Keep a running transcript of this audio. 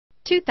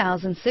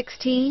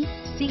2016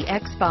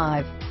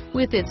 CX-5.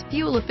 With its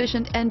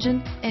fuel-efficient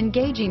engine,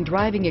 engaging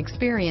driving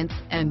experience,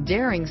 and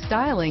daring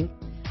styling,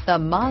 the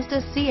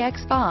Mazda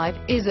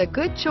CX-5 is a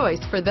good choice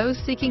for those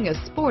seeking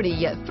a sporty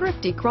yet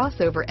thrifty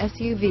crossover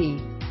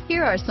SUV.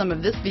 Here are some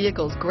of this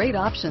vehicle's great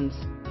options: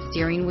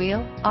 steering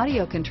wheel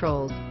audio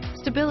controls,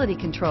 stability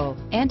control,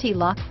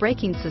 anti-lock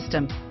braking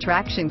system,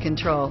 traction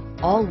control,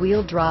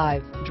 all-wheel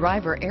drive,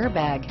 driver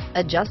airbag,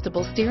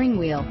 adjustable steering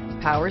wheel,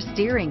 power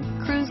steering,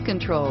 cruise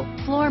control,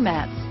 floor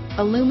mats,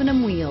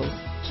 aluminum wheels,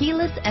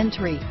 keyless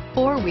entry,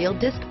 four-wheel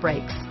disc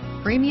brakes,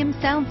 premium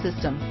sound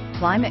system,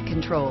 climate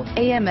control,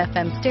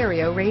 AM/FM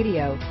stereo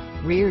radio,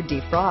 rear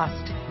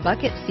defrost,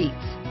 bucket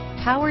seats,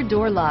 power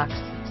door locks,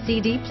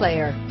 CD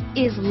player.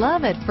 Is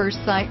love at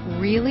first sight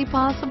really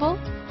possible?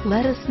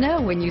 Let us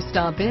know when you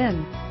stop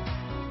in.